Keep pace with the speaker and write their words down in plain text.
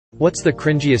What's the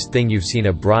cringiest thing you've seen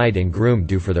a bride and groom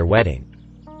do for their wedding?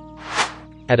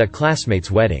 At a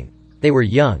classmate's wedding. They were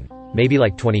young, maybe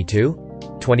like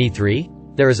 22? 23?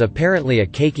 There is apparently a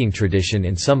caking tradition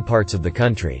in some parts of the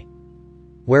country,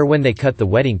 where when they cut the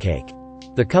wedding cake,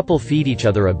 the couple feed each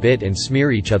other a bit and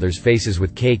smear each other's faces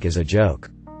with cake as a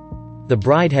joke. The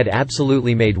bride had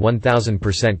absolutely made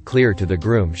 1000% clear to the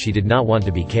groom she did not want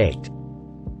to be caked.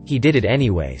 He did it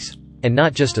anyways. And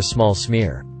not just a small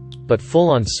smear, but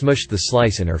full-on smushed the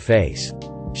slice in her face.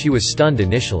 She was stunned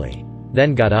initially,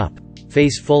 then got up,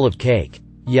 face full of cake,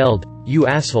 yelled, "You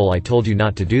asshole, I told you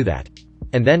not to do that,"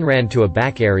 and then ran to a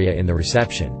back area in the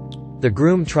reception. The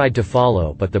groom tried to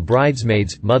follow, but the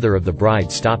bridesmaid's mother of the bride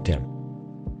stopped him.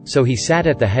 So he sat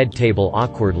at the head table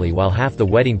awkwardly while half the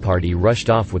wedding party rushed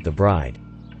off with the bride.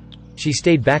 She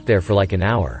stayed back there for like an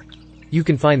hour. You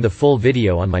can find the full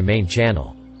video on my main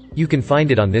channel. You can find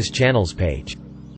it on this channel's page.